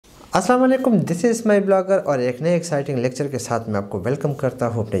अस्सलाम वालेकुम, this is my blogger और एक नए एक्साइटिंग लेक्चर के साथ मैं आपको वेलकम करता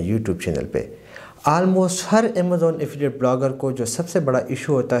हूँ अपने यूट्यूब चैनल पे। आलमोस्ट हर अमेज़ॉन एफिलिएट ब्लॉगर को जो सबसे बड़ा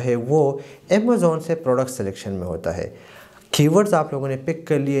इशू होता है वो अमेज़ॉन से प्रोडक्ट सिलेक्शन में होता है। कीवर्ड्स आप लोगों ने पिक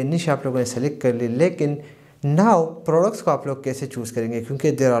कर लिए, निश आप लोगों ने सेलेक्ट कर ली, लेकिन नाउ प्रोडक्ट्स को आप लोग कैसे चूज़ करेंगे,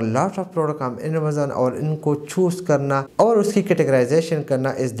 क्योंकि there are lot of product on Amazon और इनको चूज़ करना और उसकी कैटेगराइजेशन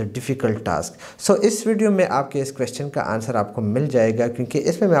करना इज़ द डिफ़िकल्ट टास्क। सो इस वीडियो में आपके इस क्वेश्चन का आंसर आपको मिल जाएगा, क्योंकि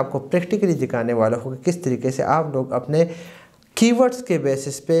इसमें मैं आपको प्रैक्टिकली दिखाने वाला हूँ कि किस तरीके से आप लोग अपने कीवर्ड्स के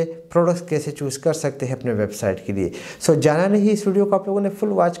बेसिस पे प्रोडक्ट्स कैसे चूज़ कर सकते हैं अपने वेबसाइट के लिए। सो जाना नहीं, इस वीडियो को आप लोगों ने फुल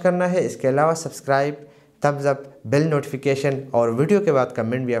वॉच करना है। इसके अलावा subscribe, Thums up, bell notification और वीडियो के बाद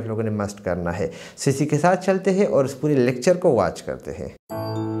कमेंट भी आप लोगों ने मस्ट करना है। सो इसी के साथ चलते हैं और इस पूरे लेक्चर को वॉच करते हैं।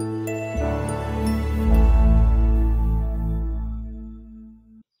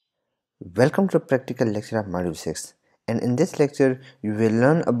 Welcome to practical lecture of module 6, and in this lecture you will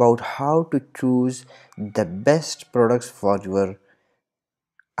learn about how to choose the best products for your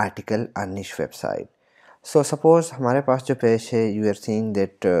article or niche website. So suppose हमारे पास जो पेज है, you are seeing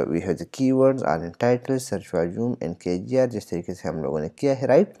that we have the keywords are in title, search volume and KGR, जिस तरीके से हम लोगों ने किया है,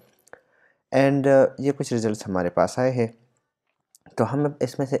 राइट। एंड ये कुछ रिजल्ट्स हमारे पास आए हैं। तो हम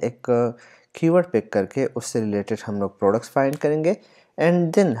इसमें से एक कीवर्ड पिक करके उससे रिलेटेड हम लोग प्रोडक्ट्स फाइंड करेंगे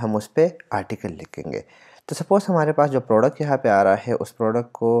एंड देन हम उस पर आर्टिकल लिखेंगे। तो सपोज़ हमारे पास जो प्रोडक्ट यहाँ पे आ रहा है, उस प्रोडक्ट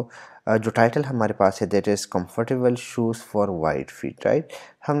को जो टाइटल हमारे पास है that is comfortable shoes for wide feet, right.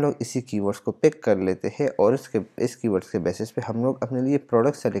 हम लोग इसी कीवर्ड्स को पिक कर लेते हैं और इस कीवर्ड्स के बेसिस पे हम लोग अपने लिए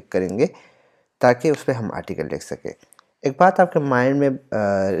प्रोडक्ट सेलेक्ट करेंगे ताकि उस पर हम आर्टिकल लिख सकें। एक बात आपके माइंड में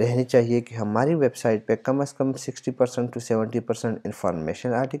रहनी चाहिए कि हमारी वेबसाइट पे कम से कम 60% टू 70%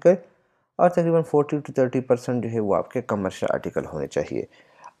 इंफॉर्मेशन आर्टिकल और तकरीबन 40 टू 30% जो है वो आपके कमर्शियल आर्टिकल होने चाहिए।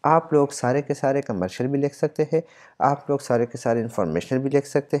 आप लोग सारे के सारे कमर्शियल भी लिख सकते हैं, आप लोग सारे के सारे इंफॉर्मेशन भी लिख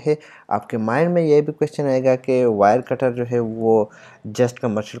सकते हैं। आपके माइंड में ये भी क्वेश्चन आएगा कि वायर कटर जो है वो जस्ट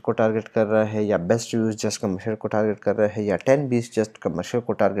कमर्शियल को टारगेट कर रहा है, या बेस्ट व्यूज़ जस्ट कमर्शियल को टारगेट कर रहा है, या 10-20 जस्ट कमर्शियल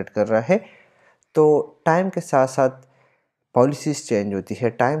को टारगेट कर रहा है। तो टाइम के साथ साथ पॉलिसीज़ चेंज होती है,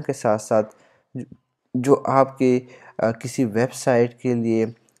 टाइम के साथ साथ जो आपके किसी वेबसाइट के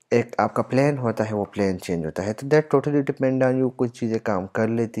लिए एक आपका प्लान होता है वो प्लान चेंज होता है। तो that totally depend on you. कुछ चीज़ें काम कर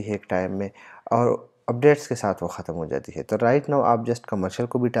लेती है एक टाइम में और अपडेट्स के साथ वो ख़त्म हो जाती है। तो राइट नाउ आप जस्ट कमर्शियल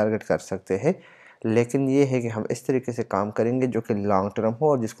को भी टारगेट कर सकते हैं, लेकिन ये है कि हम इस तरीके से काम करेंगे जो कि लॉन्ग टर्म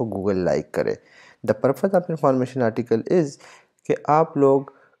हो और जिसको गूगल लाइक करे। The purpose of information article is कि आप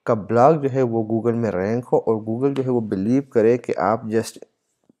लोग का ब्लॉग जो है वो गूगल में रैंक हो और गूगल जो है वो बिलीव करे कि आप जस्ट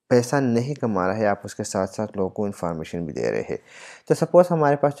पैसा नहीं कमा रहे हैं, आप उसके साथ साथ लोगों को इन्फॉर्मेशन भी दे रहे हैं। तो सपोज़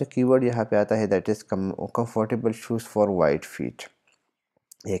हमारे पास जो कीवर्ड यहाँ पे आता है that is comfortable shoes for wide feet,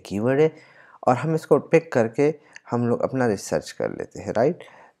 ये कीवर्ड है और हम इसको पिक करके हम लोग अपना रिसर्च कर लेते हैं, राइट।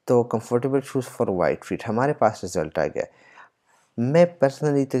 तो comfortable shoes for wide feet हमारे पास रिजल्ट आ गया। मैं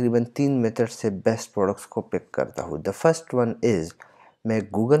पर्सनली तकरीबन 3 मेथड से बेस्ट प्रोडक्ट्स को पिक करता हूँ। द फर्स्ट वन इज़ मैं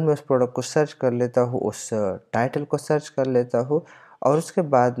गूगल में उस प्रोडक्ट को सर्च कर लेता हूँ, उस टाइटल को सर्च कर लेता हूँ और उसके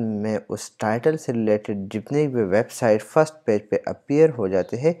बाद मैं उस टाइटल से रिलेटेड जितने भी वेबसाइट फर्स्ट पेज पे अपीयर हो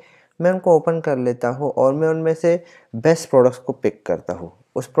जाते हैं मैं उनको ओपन कर लेता हूँ और मैं उनमें से बेस्ट प्रोडक्ट्स को पिक करता हूँ।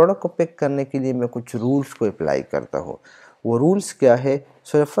 उस प्रोडक्ट को पिक करने के लिए मैं कुछ रूल्स को अप्लाई करता हूँ। वो रूल्स क्या है?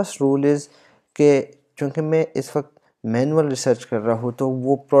 So the first rule is कि चूँकि मैं इस वक्त मैनुअल रिसर्च कर रहा हूँ तो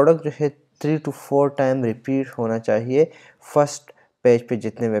वो प्रोडक्ट जो है 3 to 4 टाइम रिपीट होना चाहिए फर्स्ट पेज पे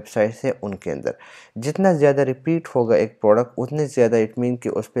जितने वेबसाइट्स हैं उनके अंदर। जितना ज़्यादा रिपीट होगा एक प्रोडक्ट उतने ज़्यादा इट मीन कि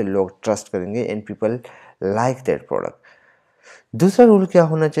उस पर लोग ट्रस्ट करेंगे and people like that product. दूसरा रूल क्या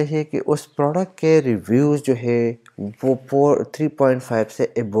होना चाहिए कि उस प्रोडक्ट के रिव्यूज़ जो है वो 3.5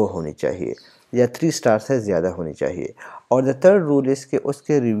 से एबो होनी चाहिए या 3 स्टार से ज़्यादा होनी चाहिए। और द थर्ड रूल इज़ कि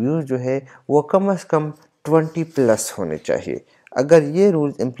उसके रिव्यूज़ जो है वो कम से कम 20+ होने चाहिए। अगर ये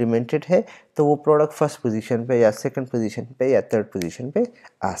रूल इम्प्लीमेंटेड है तो वो प्रोडक्ट फर्स्ट पोजीशन पे या सेकंड पोजीशन पे या थर्ड पोजीशन पे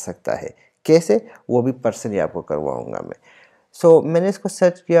आ सकता है। कैसे? वो भी पर्सनली आपको करवाऊँगा मैं। मैंने इसको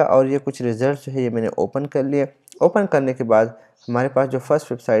सर्च किया और ये कुछ रिजल्ट जो है ये मैंने ओपन कर लिए। ओपन करने के बाद हमारे पास जो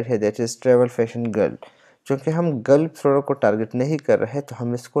फर्स्ट वेबसाइट है that is travel fashion girl. क्योंकि हम गर्ल प्रोडक्ट को टारगेट नहीं कर रहे तो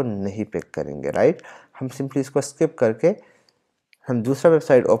हम इसको नहीं पिक करेंगे, राइट। हम सिंपली इसको स्किप करके हम दूसरा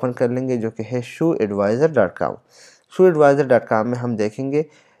वेबसाइट ओपन कर लेंगे जो कि है shoeadvisor.com। shoeadvisor.com में हम देखेंगे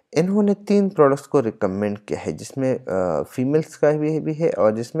इन्होंने 3 प्रोडक्ट्स को रिकमेंड किया है, जिसमें फीमेल्स का भी है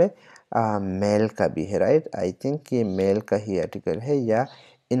और जिसमें मेल का भी है, राइट। आई थिंक ये मेल का ही आर्टिकल है या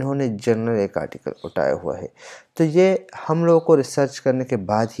इन्होंने जनरल एक आर्टिकल उठाया हुआ है। तो ये हम लोगों को रिसर्च करने के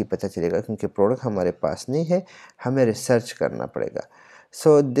बाद ही पता चलेगा, क्योंकि प्रोडक्ट हमारे पास नहीं है, हमें रिसर्च करना पड़ेगा।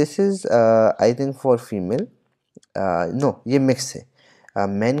 So this is I think for female, no ये मिक्स है।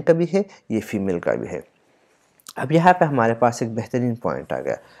 मैन का भी है, ये फीमेल का भी है। अब यहाँ पे हमारे पास एक बेहतरीन पॉइंट आ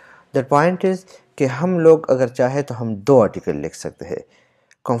गया। द पॉइंट इज़ कि हम लोग अगर चाहे तो हम दो आर्टिकल लिख सकते हैं।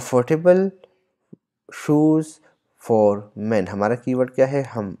 कंफर्टेबल शूज़ फॉर मेन, हमारा कीवर्ड क्या है,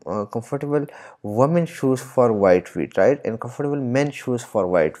 हम comfortable women shoes for white feet, right, and comfortable main shoes for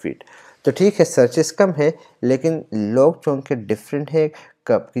white feet. तो ठीक है, सर्चेस कम है लेकिन लोग चूँकि डिफरेंट है,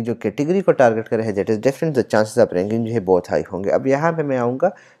 कब की जो कैटेगरी को टारगेट कर रहे हैं that is different, the chances of ranking जो है बहुत हाई होंगे। अब यहाँ पे मैं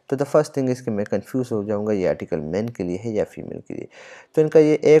आऊँगा तो द फर्स्ट थिंग इज़ कि मैं कंफ्यूज हो जाऊँगा ये आर्टिकल मेन के लिए है या फीमेल के लिए। तो इनका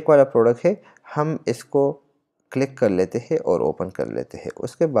ये एक वाला प्रोडक्ट है, हम इसको क्लिक कर लेते हैं और ओपन कर लेते हैं।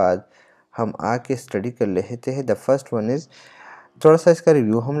 उसके बाद हम आके स्टडी कर लेते हैं। द फर्स्ट वन इज़, थोड़ा सा इसका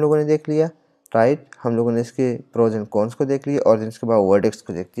रिव्यू हम लोगों ने देख लिया, राइट, हम लोगों ने इसके प्रोज एंड कॉन्स को देख लिया और इसके बाद वर्डिक्स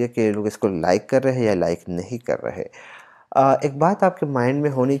को देख लिया कि लोग इसको लाइक कर रहे हैं या लाइक नहीं कर रहे। एक बात आपके माइंड में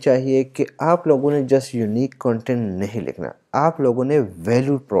होनी चाहिए कि आप लोगों ने जस्ट यूनिक कंटेंट नहीं लिखना, आप लोगों ने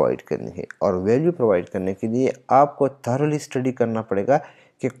वैल्यू प्रोवाइड करनी है और वैल्यू प्रोवाइड करने के लिए आपको थॉरली स्टडी करना पड़ेगा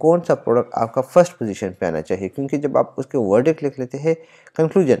कि कौन सा प्रोडक्ट आपका फर्स्ट पोजीशन पे आना चाहिए। क्योंकि जब आप उसके वर्डिक्ट लिख लेते हैं,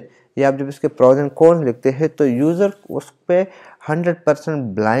 कंक्लूजन, या आप जब इसके प्रोज एंड कॉन्स लिखते हैं तो यूज़र उस पर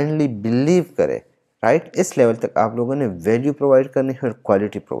 100% ब्लाइंडली बिलीव करे, राइट। इस लेवल तक आप लोगों ने वैल्यू प्रोवाइड करनी है और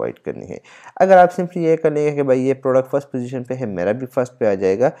क्वालिटी प्रोवाइड करनी है। अगर आप सिंपली ये कर लेंगे कि भाई ये प्रोडक्ट फर्स्ट पोजीशन पे है, मेरा भी फर्स्ट पे आ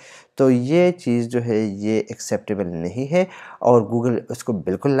जाएगा, तो ये चीज़ जो है ये एक्सेप्टेबल नहीं है और गूगल उसको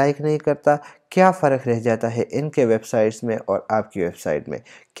बिल्कुल लाइक नहीं करता। क्या फ़र्क रह जाता है इनके वेबसाइट्स में और आपकी वेबसाइट में,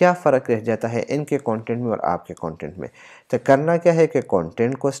 क्या फ़र्क रह जाता है इनके कंटेंट में और आपके कंटेंट में। तो करना क्या है कि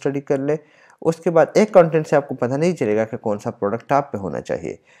कंटेंट को स्टडी कर ले, उसके बाद एक कंटेंट से आपको पता नहीं चलेगा कि कौन सा प्रोडक्ट टॉप पे होना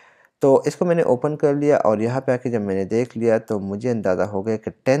चाहिए। तो इसको मैंने ओपन कर लिया और यहाँ पे आके जब मैंने देख लिया तो मुझे अंदाज़ा हो गया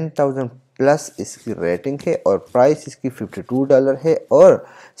कि 10,000 प्लस इसकी रेटिंग है और प्राइस इसकी $52 है और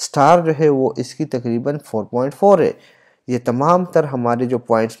स्टार जो है वो इसकी तकरीबन 4.4 है। ये तमाम तर हमारे जो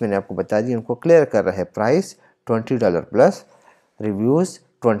पॉइंट्स मैंने आपको बता दिए उनको क्लियर कर रहा है। Price $20 plus, reviews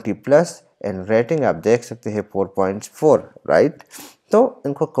 20 plus and rating आप देख सकते हैं 4.4, राइट। तो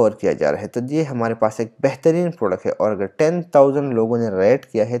इनको कवर किया जा रहा है। तो ये हमारे पास एक बेहतरीन प्रोडक्ट है और अगर 10,000 लोगों ने रेट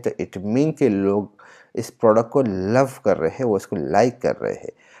किया है तो इट मीन के लोग इस प्रोडक्ट को लव कर रहे हैं, वो इसको लाइक कर रहे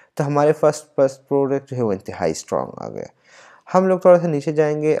हैं। तो हमारे फर्स्ट प्रोडक्ट जो है वो इंतहाई स्ट्रॉन्ग आ गया। हम लोग थोड़ा सा नीचे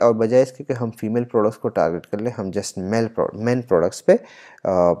जाएंगे और बजाय इसके कि हम फीमेल प्रोडक्ट्स को टारगेट कर लें, हम जस्ट मेन प्रोडक्ट्स पे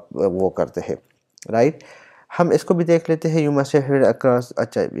वो करते हैं, राइट। हम इसको भी देख लेते हैं। यू मस्ट हैव हेard अक्रॉस,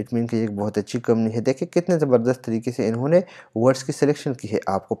 अच्छा, इट मीन कि एक बहुत अच्छी कंपनी है। देखिए कितने ज़बरदस्त तरीके से इन्होंने वर्ड्स की सिलेक्शन की है,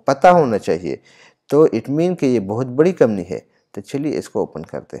 आपको पता होना चाहिए। तो इट मीन कि ये बहुत बड़ी कंपनी है। तो चलिए इसको ओपन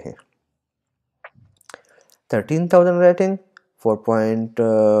करते हैं। 13,000 रेटिंग,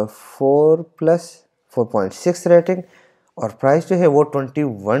 4.4 प्लस, 4.6 रेटिंग और प्राइस जो है वो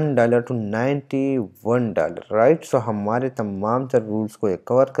 $21 टू $91, राइट। सो हमारे तमाम तर रूल्स को ये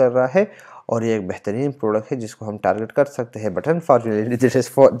कवर कर रहा है और ये एक बेहतरीन प्रोडक्ट है जिसको हम टारगेट कर सकते हैं। But unfortunately this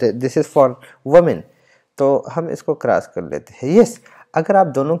is for women, तो हम इसको क्रॉस कर लेते हैं। यस, अगर आप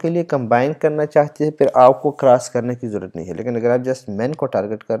दोनों के लिए कंबाइन करना चाहते हैं फिर आपको क्रॉस करने की ज़रूरत नहीं है, लेकिन अगर आप जस्ट मेन को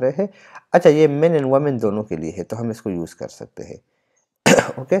टारगेट कर रहे हैं, अच्छा ये मेन एंड वुमेन दोनों के लिए है, तो हम इसको यूज़ कर सकते हैं।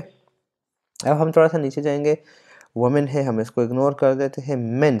 ओके, अब हम थोड़ा सा नीचे जाएंगे। वुमेन है, हम इसको इग्नोर कर देते हैं।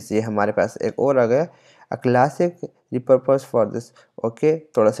 मेंस, ये हमारे पास एक और आ गया, a classic repurpose for this. Okay,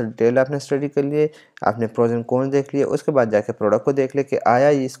 थोड़ा सा डिटेल आपने स्टडी कर लिए, आपने प्रोज एंड कॉन्स देख लिए, उसके बाद जाके प्रोडक्ट को देख ले कि आया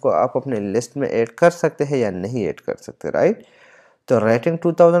इसको आप अपने लिस्ट में ऐड कर सकते हैं या नहीं ऐड कर सकते, राइट। तो रेटिंग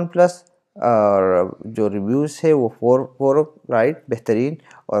 2000 प्लस और जो रिव्यूज़ है वो 4, राइट, बेहतरीन।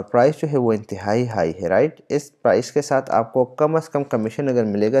 और प्राइस जो है वो इंतहाई हाई है, राइट। इस प्राइस के साथ आपको कम से कम कमीशन अगर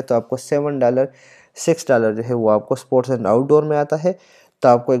मिलेगा तो आपको $7, $6 जो है वो आपको स्पोर्ट्स एंड आउटडोर में आता है, तो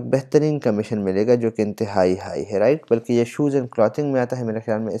आपको एक बेहतरीन कमीशन मिलेगा जो कि इंतहाई हाई है, राइट। बल्कि ये शूज़ एंड क्लॉथिंग में आता है, मेरे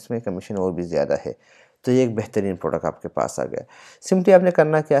ख्याल में इसमें कमीशन और भी ज़्यादा है। तो ये एक बेहतरीन प्रोडक्ट आपके पास आ गया। सिंपली आपने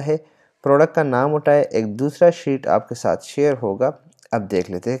करना क्या है, प्रोडक्ट का नाम उठाए, एक दूसरा शीट आपके साथ शेयर होगा। अब देख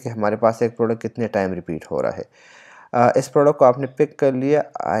लेते हैं कि हमारे पास एक प्रोडक्ट कितने टाइम रिपीट हो रहा है। इस प्रोडक्ट को आपने पिक कर लिया,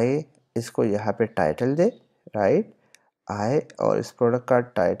 आए इसको यहाँ पे टाइटल दे, राइट, आए और इस प्रोडक्ट का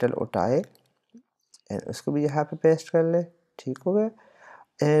टाइटल उठाए एंड उसको भी यहाँ पे पेस्ट कर ले, ठीक हो गया।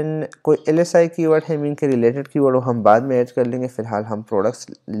 एंड कोई LSI कीवर्ड है, मीन के रिलेटेड कीवर्ड, वो हम बाद में ऐड कर लेंगे, फ़िलहाल हम प्रोडक्ट्स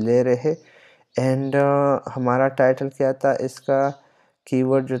ले रहे हैं। एंड हमारा टाइटल क्या था, इसका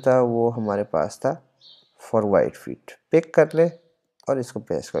कीवर्ड जो था वो हमारे पास था फॉर वाइट फीट। पिक कर ले और इसको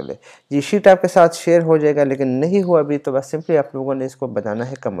पेस्ट कर ले। ये शीट आपके साथ शेयर हो जाएगा, लेकिन नहीं हुआ अभी तो बस सिंपली आप लोगों ने इसको बताना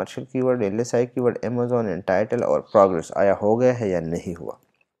है commercial keyword, LSI keyword, Amazon and title और प्रोग्रेस आया हो गया है या नहीं हुआ।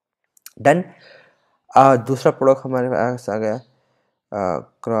 डन। दूसरा प्रोडक्ट हमारे पास आ गया,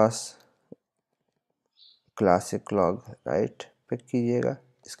 cross classic log, right, pick कीजिएगा,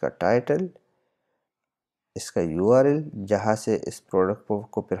 इसका टाइटल, इसका यूआरएल जहाँ से इस प्रोडक्ट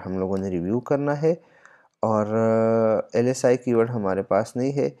को फिर हम लोगों ने रिव्यू करना है, और LSI कीवर्ड हमारे पास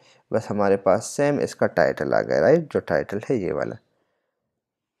नहीं है, बस हमारे पास सेम इसका टाइटल आ गया, राइट, जो टाइटल है ये वाला।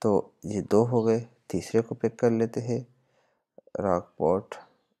 तो ये 2 हो गए। तीसरे को पिक कर लेते हैं, रॉकपॉट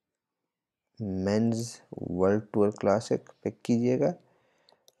mains world tour classic, pick कीजिएगा,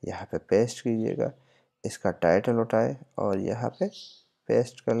 यहाँ पे पेस्ट कीजिएगा, इसका टाइटल उठाए और यहाँ पे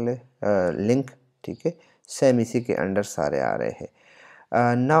पेस्ट कर ले लिंक, ठीक है, सेम इसी के अंडर सारे आ रहे हैं।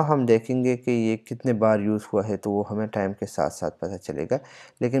 नाउ हम देखेंगे कि ये कितने बार यूज़ हुआ है, तो वो हमें टाइम के साथ साथ पता चलेगा।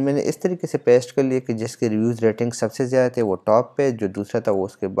 लेकिन मैंने इस तरीके से पेस्ट कर लिया कि जिसके रिव्यूज़ रेटिंग सबसे ज़्यादा थे वो टॉप पे, जो दूसरा था वो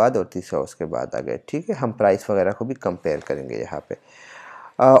उसके बाद, और तीसरा उसके बाद आ गया, ठीक है। हम प्राइस वगैरह को भी कंपेयर करेंगे यहाँ पे।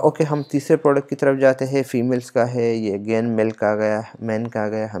 ओके, हम तीसरे प्रोडक्ट की तरफ जाते हैं। फीमेल्स का है ये, अगेन मेल का आ गया, मैन का आ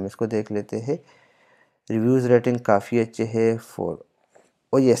गया। हम इसको देख लेते हैं। रिव्यूज़ रेटिंग काफ़ी अच्छे है, 4।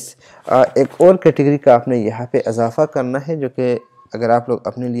 ओ यस, एक और कैटेगरी का आपने यहाँ पे इजाफा करना है, जो कि अगर आप लोग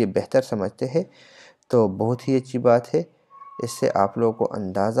अपने लिए बेहतर समझते हैं तो बहुत ही अच्छी बात है। इससे आप लोगों को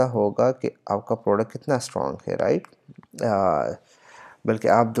अंदाज़ा होगा कि आपका प्रोडक्ट कितना स्ट्रॉन्ग है, राइट। बल्कि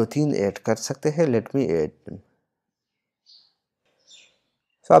आप 2-3 ऐड कर सकते हैं। Let me add.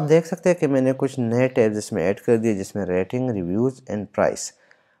 सो आप देख सकते हैं कि मैंने कुछ नए टैब्स इसमें ऐड कर दिए, जिसमें रेटिंग, रिव्यूज़ एंड प्राइस।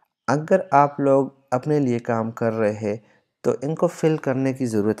 अगर आप लोग अपने लिए काम कर रहे हैं तो इनको फिल करने की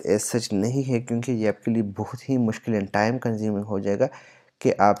ज़रूरत एज सच नहीं है, क्योंकि ये आपके लिए बहुत ही मुश्किल एंड टाइम कंज्यूमिंग हो जाएगा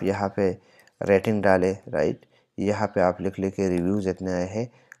कि आप यहाँ पे रेटिंग डालें, राइट। यहाँ पे आप लिख के रिव्यूज़ इतने आए हैं,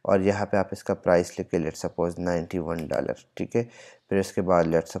 और यहाँ पे आप इसका प्राइस लिख के लेट सपोज $91, ठीक है। फिर इसके बाद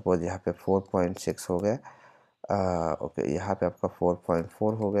लेट सपोज यहाँ पे 4.6 हो गया, ओके, यहाँ पे आपका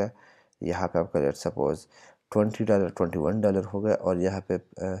 4.4 हो गया, यहाँ पे आपका लेट सपोज $20 $21 हो गया, और यहाँ पे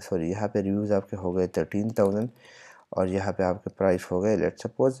सॉरी, यहाँ पे रिव्यूज़ आपके हो गए 13,000, और यहाँ पे आपके प्राइस हो गए लेट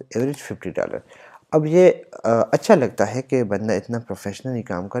सपोज एवरेज $50। अब ये अच्छा लगता है कि बंदा इतना प्रोफेशनली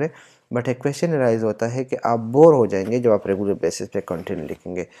काम करे, बट एक क्वेश्चन राइज होता है कि आप बोर हो जाएंगे जब आप रेगुलर बेसिस पे कंटेंट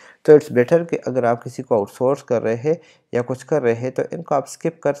लिखेंगे। तो इट्स बेटर कि अगर आप किसी को आउटसोर्स कर रहे हैं या कुछ कर रहे हैं तो इनको आप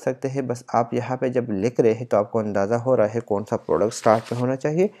स्किप कर सकते हैं। बस आप यहाँ पे जब लिख रहे हैं तो आपको अंदाज़ा हो रहा है कौन सा प्रोडक्ट स्टार्ट में होना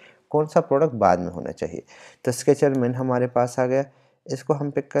चाहिए, कौन सा प्रोडक्ट बाद में होना चाहिए। तो स्केचर मैन हमारे पास आ गया, इसको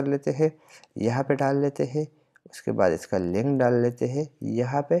हम पिक कर लेते हैं, यहाँ पे डाल लेते हैं, उसके बाद इसका लिंक डाल लेते हैं,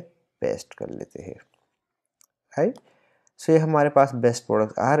 यहाँ पे पेस्ट कर लेते हैं, राइट। सो ये हमारे पास बेस्ट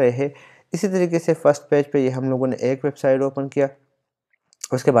प्रोडक्ट आ रहे हैं। इसी तरीके से फर्स्ट पेज पे ये हम लोगों ने एक वेबसाइट ओपन किया,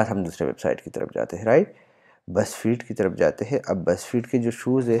 उसके बाद हम दूसरे वेबसाइट की तरफ जाते हैं, राइट। बस फीड की तरफ जाते हैं। अब बस फीड के जो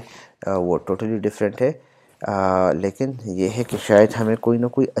शूज़ है वो टोटली डिफरेंट है, लेकिन ये है कि शायद हमें कोई ना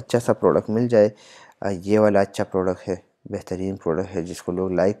कोई अच्छा सा प्रोडक्ट मिल जाए। ये वाला अच्छा प्रोडक्ट है, बेहतरीन प्रोडक्ट है, जिसको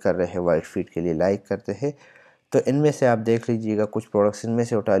लोग लाइक कर रहे हैं, वाइट फीड के लिए लाइक करते हैं। तो इनमें से आप देख लीजिएगा, कुछ प्रोडक्ट्स इनमें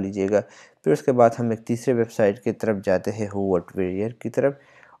से उठा लीजिएगा। फिर उसके बाद हम एक तीसरे वेबसाइट की तरफ जाते हैं, हु व्हाट वेयर की तरफ,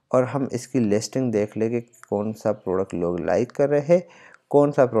 और हम इसकी लिस्टिंग देख लेंगे कि कौन सा प्रोडक्ट लोग लाइक कर रहे हैं,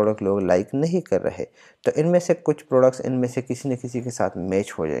 कौन सा प्रोडक्ट लोग लाइक नहीं कर रहे। तो इनमें से कुछ प्रोडक्ट्स इनमें से किसी न किसी के साथ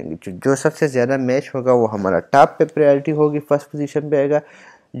मैच हो जाएंगे। जो सबसे ज़्यादा मैच होगा वो हमारा टॉप पे प्रायोरिटी होगी, फर्स्ट पोजीशन पे आएगा।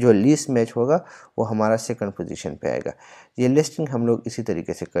 जो लीस्ट मैच होगा वो हमारा सेकंड पोजीशन पे आएगा। ये लिस्टिंग हम लोग इसी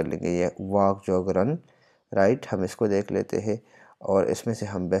तरीके से कर लेंगे। ये वॉक जॉग रन, राइट, हम इसको देख लेते हैं, और इसमें से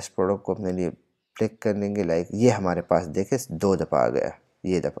हम बेस्ट प्रोडक्ट को अपने लिए क्लिक कर लेंगे। लाइक ये हमारे पास देखे 2 दफ़ा आ गया,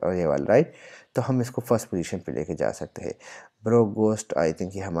 ये दफ़ा ये वाला, राइट। तो हम इसको फर्स्ट पोजीशन पे लेके जा सकते हैं। ब्रो गोस्ट, आई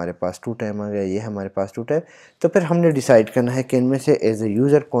थिंक ये हमारे पास 2 टाइम आ गया, ये हमारे पास 2 टाइम। तो फिर हमने डिसाइड करना है कि इनमें से एज ए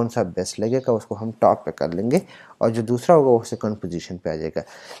यूज़र कौन सा बेस्ट लगेगा, उसको हम टॉप पे कर लेंगे, और जो दूसरा होगा वो सेकंड पोजीशन पे आ जाएगा।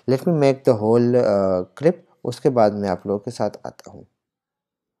 Let me make the whole clip, उसके बाद मैं आप लोगों के साथ आता हूँ।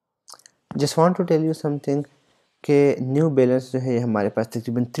 Just want to tell you something कि न्यू बैलेंस जो है ये हमारे पास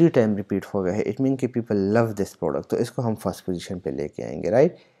तकरीबन 3 टाइम रिपीट हो गया है। इट मीन कि पीपल लव दिस प्रोडक्ट, तो इसको हम फर्स्ट पोजीशन पे लेके आएंगे,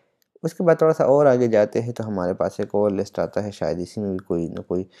 राइट। उसके बाद थोड़ा सा और आगे जाते हैं तो हमारे पास एक और लिस्ट आता है, शायद इसी में भी कोई ना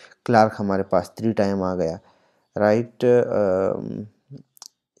कोई क्लार्क हमारे पास 3 टाइम आ गया, राइट।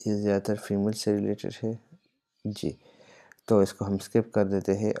 ये ज़्यादातर फीमेल से रिलेटेड है जी, तो इसको हम स्किप कर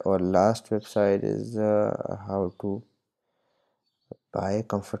देते हैं। और last website is how to bye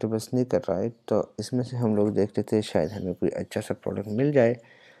comfortable sneaker, right. तो इसमें से हम लोग देख लेते हैं, शायद हमें कोई अच्छा सा प्रोडक्ट मिल जाए।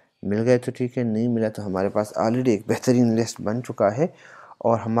 मिल गए तो ठीक है, नहीं मिला तो हमारे पास ऑलरेडी एक बेहतरीन लिस्ट बन चुका है,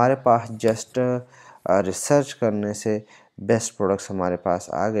 और हमारे पास जस्ट रिसर्च करने से बेस्ट प्रोडक्ट्स हमारे पास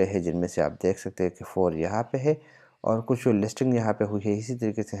आ गए हैं, जिनमें से आप देख सकते हैं कि 4 यहाँ पे है, और कुछ जो लिस्टिंग यहाँ पे हुई है इसी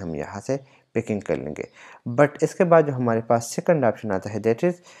तरीके से हम यहाँ से पिकिंग कर लेंगे। बट इसके बाद जो हमारे पास सेकंड ऑप्शन आता है, दैट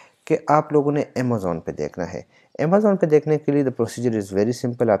इज़ कि आप लोगों ने अमेज़ॉन पे देखना है। अमेज़ॉन पे देखने के लिए the procedure is very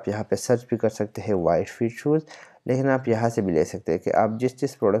simple. आप यहाँ पे सर्च भी कर सकते हैं वाइट फीट शूज़, लेकिन आप यहाँ से भी ले सकते हैं कि आप जिस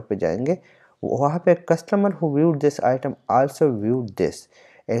जिस प्रोडक्ट पे जाएंगे वहाँ पे customer who viewed this item also viewed this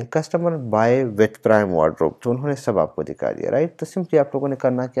and customer bye with prime wardrobe, तो उन्होंने सब आपको दिखा दिया, राइट। तो सिंपली आप लोगों ने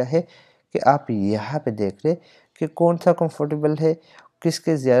करना क्या है कि आप यहाँ पे देख ले कि कौन सा कंफर्टेबल है,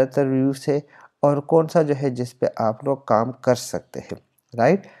 किसके ज़्यादातर व्यूज़ है और कौन सा जो है जिस पे आप लोग काम कर सकते हैं,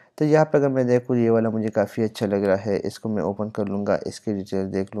 राइट। तो यहाँ पे अगर मैं देखूँ ये वाला मुझे काफ़ी अच्छा लग रहा है, इसको मैं ओपन कर लूँगा, इसकी डिटेल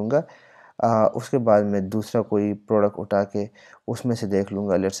देख लूँगा। उसके बाद मैं दूसरा कोई प्रोडक्ट उठा के उसमें से देख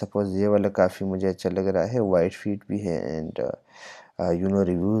लूँगा। लेट्स सपोज़ ये वाला काफ़ी मुझे अच्छा लग रहा है, वाइट फीट भी है एंड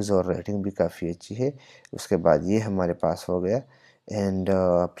रिव्यूज़ और रेटिंग भी काफ़ी अच्छी है। उसके बाद ये हमारे पास हो गया एंड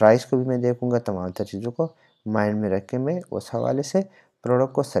प्राइस को भी मैं देखूँगा, तमाम तर चीज़ों को माइंड में रख के मैं उस हवाले से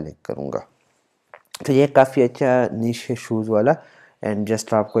प्रोडक्ट को सेलेक्ट करूँगा। तो ये काफ़ी अच्छा निश है शूज़ वाला एंड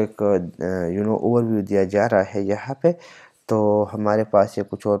जस्ट आपको एक ओवरव्यू दिया जा रहा है यहाँ पे। तो हमारे पास ये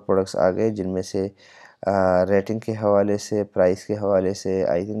कुछ और प्रोडक्ट्स आ गए जिनमें से रेटिंग के हवाले से, प्राइस के हवाले से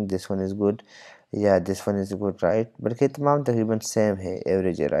I think this one is good या this one is good, right. बल्कि तमाम तकरीबन सेम है,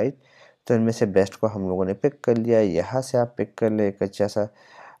 एवरेज है, राइट। तो इनमें से बेस्ट को हम लोगों ने पिक कर लिया। यहाँ से आप पिक कर ले एक अच्छा सा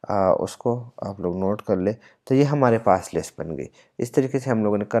उसको आप लोग नोट कर ले। तो ये हमारे पास लिस्ट बन गई। इस तरीके से हम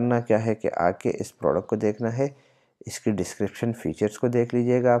लोगों ने करना क्या है कि आके इस प्रोडक्ट को देखना है, इसकी डिस्क्रिप्शन फीचर्स को देख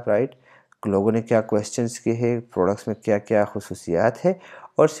लीजिएगा आप, राइट। लोगों ने क्या क्वेश्चंस किए हैं, प्रोडक्ट्स में क्या क्या खुसूसियात है,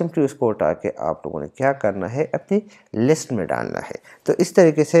 और सिंपली उसको उठा के आप लोगों ने क्या करना है, अपनी लिस्ट में डालना है। तो इस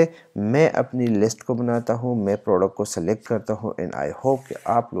तरीके से मैं अपनी लिस्ट को बनाता हूँ, मैं प्रोडक्ट को सेलेक्ट करता हूँ एंड आई होप कि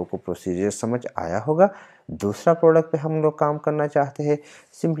आप लोगों को प्रोसीजर समझ आया होगा। दूसरा प्रोडक्ट पे हम लोग काम करना चाहते हैं,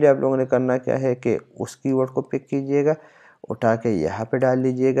 सिंपली आप लोगों ने करना क्या है कि उस कीवर्ड को पिक कीजिएगा, उठा के यहाँ पे डाल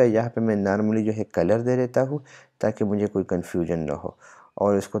लीजिएगा। यहाँ पे मैं नॉर्मली जो है कलर दे देता हूँ ताकि मुझे कोई कन्फ्यूजन ना हो,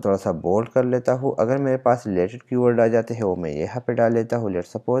 और इसको थोड़ा सा बोल्ड कर लेता हूँ। अगर मेरे पास रिलेटेड कीवर्ड आ जाते हैं वो मैं यहाँ पे डाल लेता हूँ।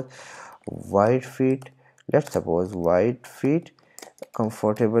 Let's suppose white feet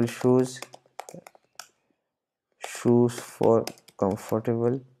comfortable shoes for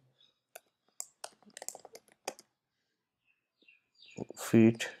comfortable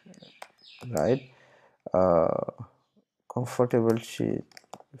feet, right, comfortable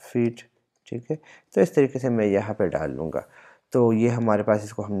feet, ठीक है। तो इस तरीके से मैं यहाँ पे डाल लूँगा। तो ये हमारे पास,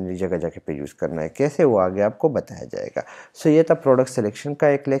 इसको हमने जगह जगह पे यूज़ करना है, कैसे वो आगे आपको बताया जाएगा। सो ये था प्रोडक्ट सिलेक्शन का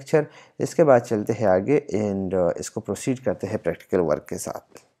एक लेक्चर। इसके बाद चलते हैं आगे एंड इसको प्रोसीड करते हैं प्रैक्टिकल वर्क के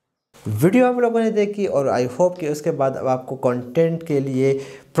साथ। वीडियो आप लोगों ने देखी और आई होप कि उसके बाद अब आपको कंटेंट के लिए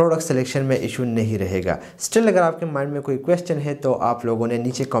प्रोडक्ट सिलेक्शन में इशू नहीं रहेगा। स्टिल अगर आपके माइंड में कोई क्वेश्चन है तो आप लोगों ने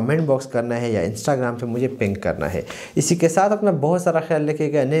नीचे कमेंट बॉक्स करना है या इंस्टाग्राम पे मुझे पिंग करना है। इसी के साथ अपना बहुत सारा ख्याल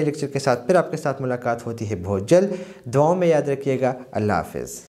रखिएगा। नए लेक्चर के साथ फिर आपके साथ मुलाकात होती है बहुत जल्द। दुआओं में याद रखिएगा। अल्लाह हाफिज़।